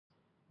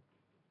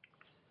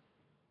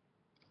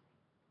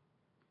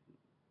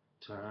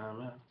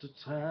Time after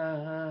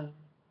time,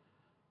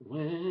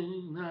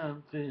 when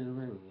I'm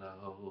feeling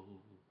low,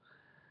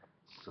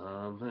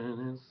 something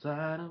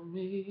inside of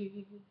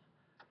me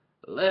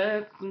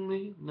lets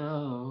me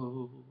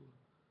know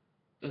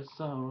it's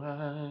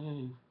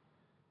alright.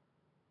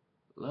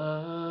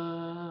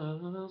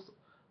 Love's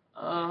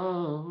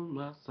on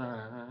my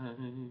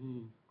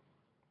side.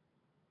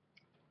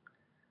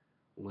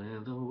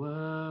 When the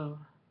world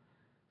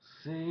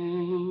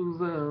seems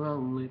a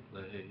lonely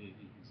place,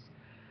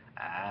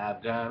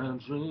 I've got a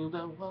dream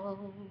that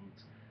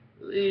won't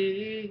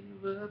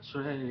leave a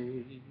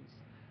trace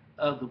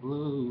of the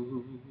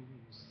blues.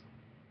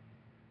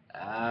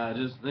 I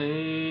just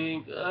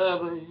think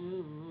of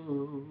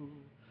you,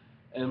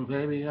 and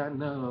baby, I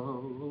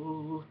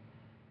know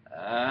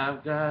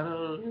I've got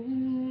a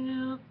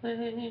real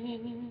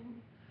thing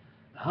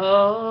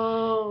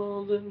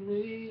holding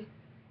me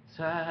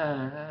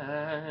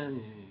tight.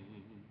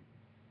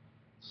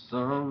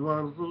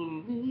 Someone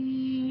who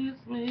needs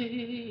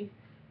me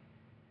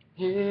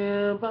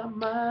here by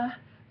my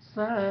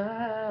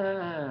side.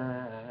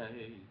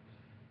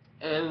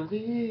 And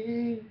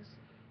these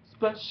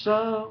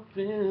special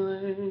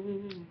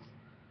feelings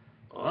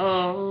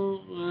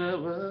won't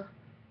ever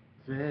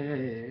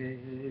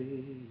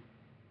fade.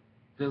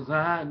 'Cause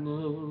I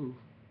knew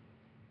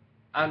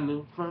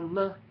from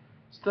the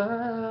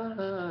start,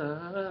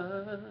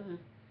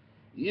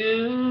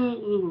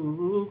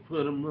 you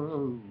put a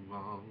move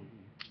on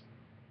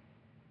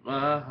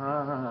my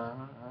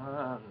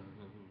heart.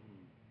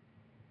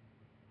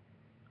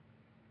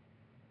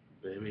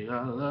 Baby,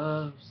 our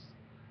love's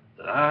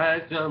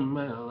like a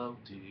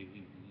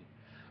melody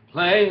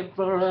playing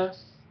for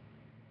us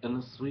in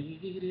the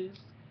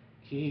sweetest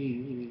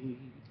key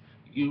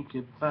you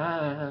can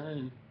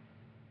find,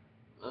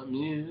 the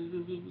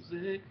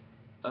music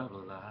of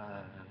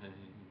life.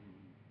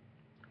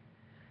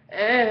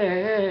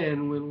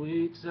 And when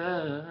we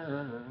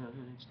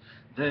touch,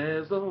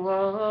 there's a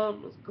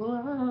warmest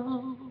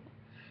glow,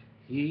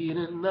 heat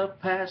and the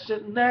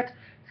passion that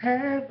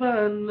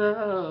heaven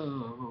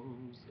knows.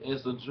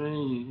 It's a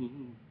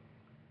dream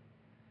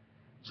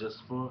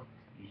just for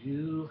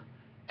you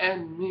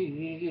and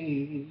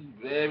me,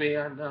 baby.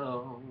 I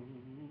know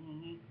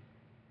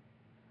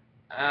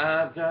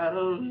I've got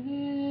a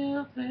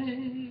real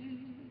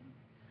thing,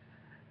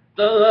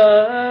 the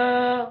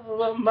love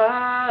of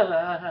my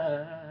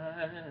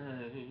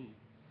life,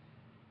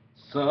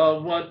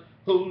 someone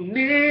who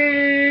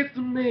needs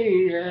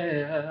me.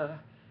 Yeah,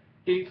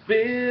 he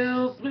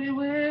fills me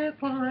with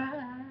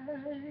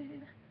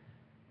pride,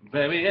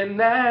 baby. And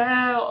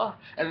now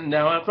and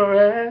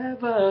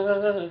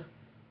forever,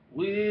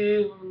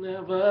 we'll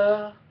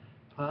never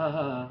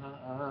part.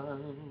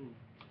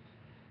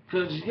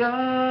 'Cause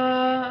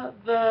you're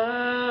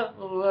the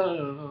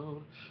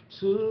world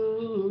to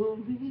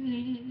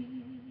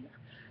me.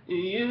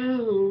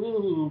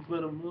 You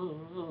put a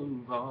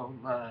move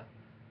on my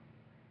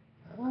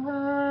heart.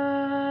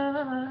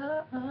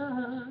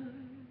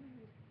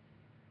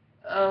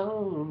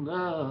 Oh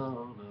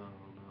no, no,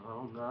 no,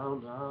 no,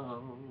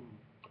 no.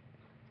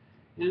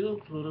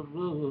 You put a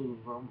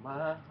move on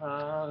my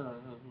heart.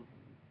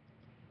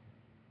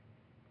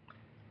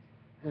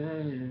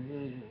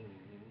 Hey.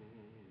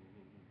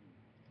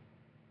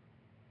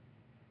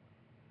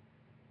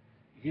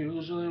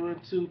 Usually when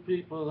two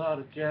people are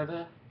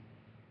together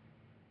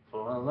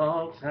for a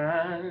long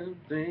time,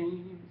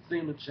 things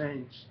seem to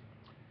change.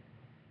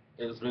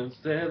 It's been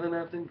said that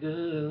nothing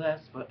good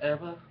lasts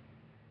forever.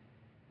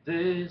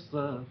 This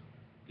love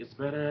gets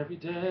better every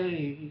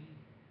day.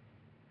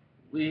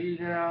 We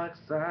get all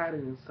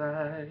excited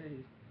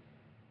inside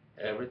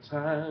every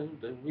time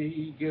that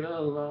we get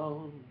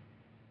along.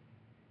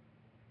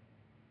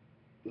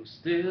 We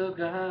still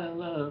got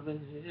love in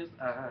his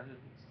eyes,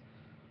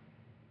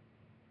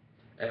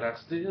 and I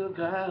still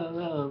got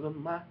love in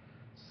my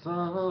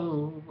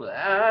soul.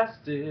 I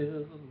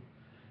still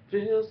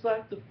feels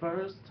like the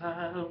first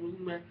time we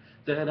met,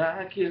 that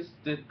I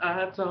kissed and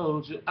I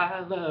told you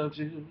I loved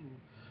you.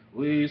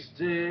 We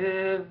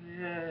still,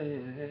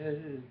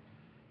 yeah,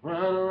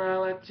 run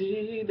around like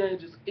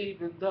teenagers,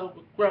 even though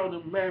we're grown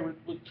and married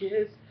with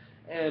kids,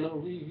 and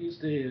we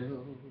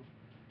still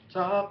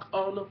talk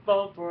on the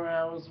phone for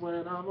hours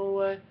when I'm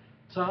away.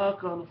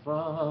 Talk on the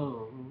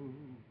phone.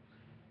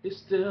 He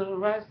still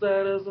writes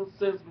letters and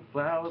sends me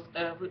flowers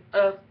every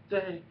other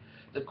day.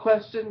 The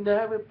question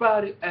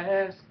everybody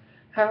asks,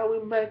 how we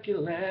make it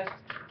last.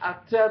 I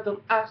tell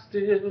them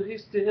he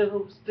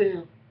still.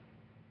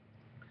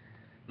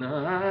 Now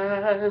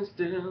I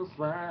still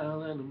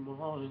smile in the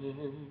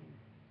morning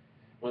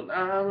when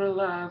I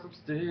realize I'm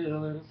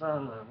still in his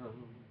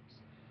arms.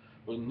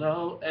 We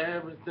know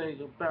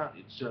everything about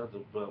each other,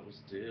 but we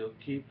still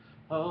keep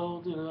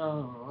holding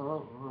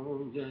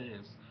on.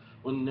 Yes,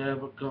 we're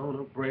never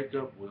gonna break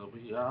up. We'll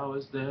be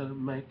always there to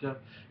make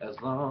up. As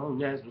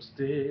long as we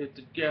stick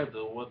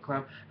together, we'll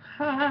climb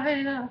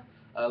higher.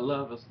 Our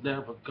love is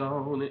never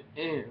gonna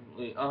end.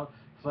 We on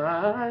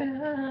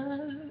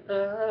fire.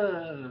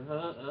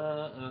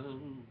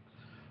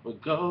 We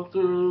go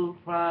through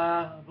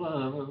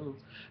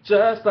problems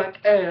just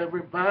like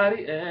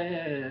everybody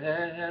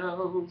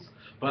else.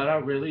 But I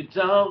really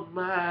don't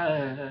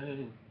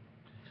mind,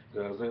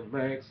 'cause it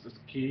makes us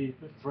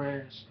keep it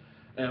fresh.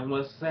 And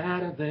what's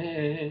sadder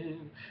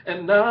than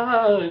an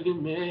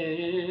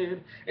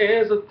argument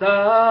is a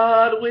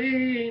thought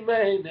we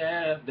may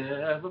have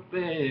never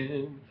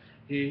been.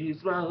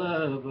 He's my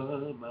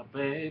lover, my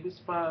baby's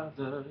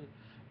father,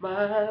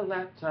 my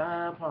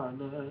lifetime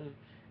partner,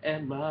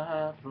 and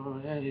my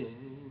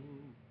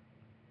friend.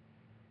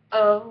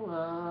 Oh,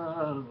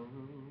 oh.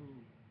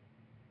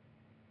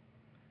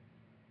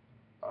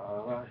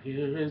 All I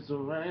hear is the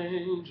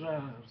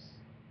raindrops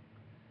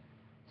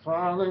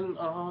falling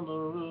on the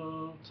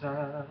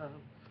rooftop.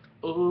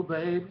 Oh,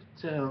 baby,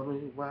 tell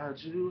me, why'd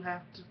you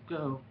have to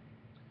go?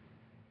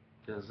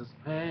 'Cause this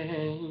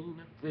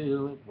pain, I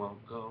feel it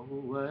won't go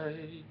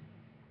away.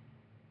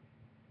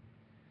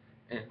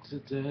 And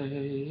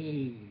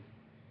today,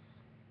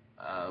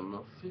 I'm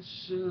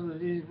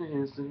officially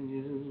missing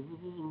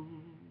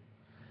you.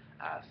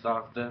 I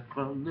thought that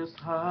from this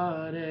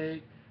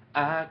heartache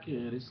I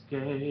could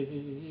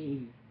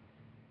escape,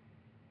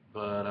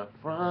 but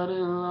I've run it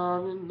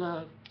long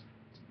enough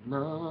to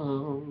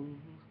know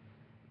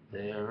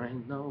there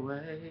ain't no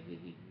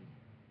way.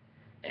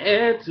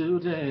 And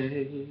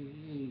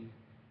today,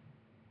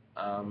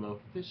 I'm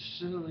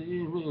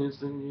officially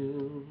missing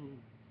you.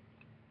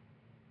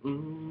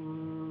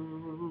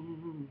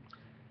 Mm,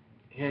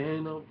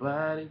 ain't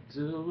nobody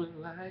do it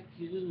like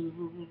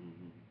you.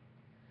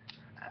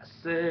 I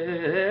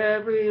said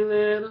every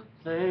little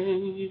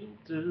thing you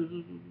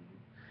do,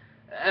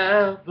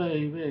 ah,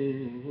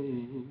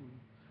 baby,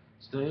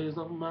 stays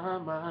on my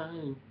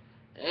mind,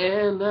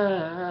 and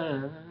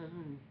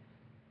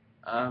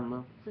I'm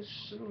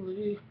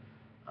officially,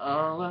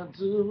 all I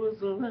do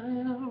is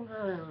lay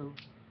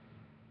around,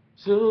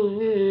 2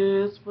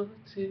 years full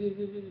of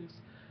tears,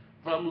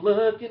 from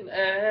looking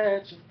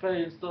at your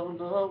face on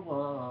the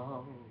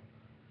wall.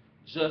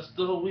 Just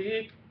a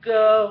week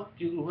ago,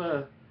 you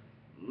were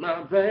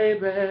my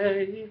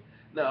baby.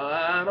 Now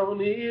I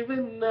don't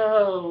even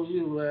know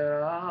you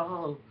at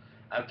all.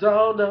 I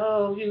don't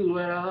know you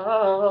at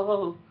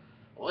all.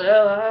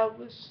 Well, I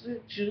wish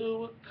that you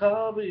would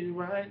call me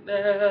right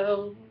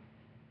now,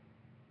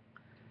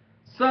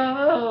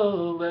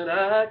 so that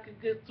I could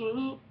get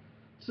through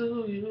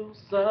to you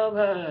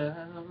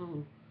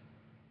somehow.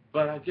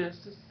 But I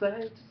guess it's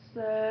safe to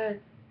say,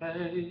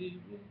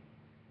 baby,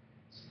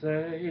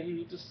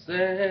 safe to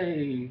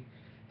say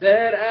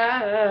that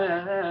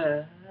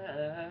I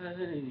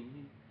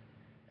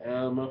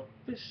am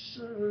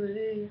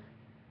officially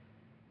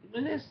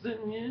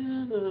missing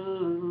you.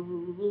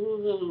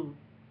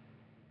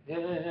 Yeah.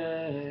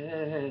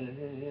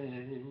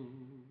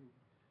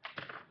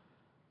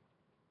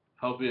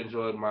 Hope you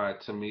enjoyed my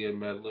Tamia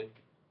medley.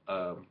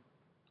 Um,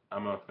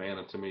 I'm a fan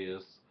of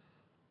Tamia's.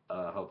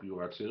 Hope you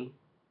are too.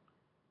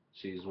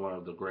 She's one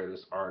of the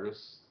greatest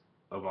artists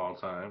of all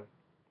time.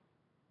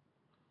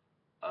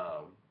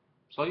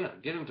 So yeah,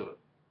 get into it.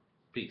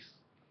 Peace.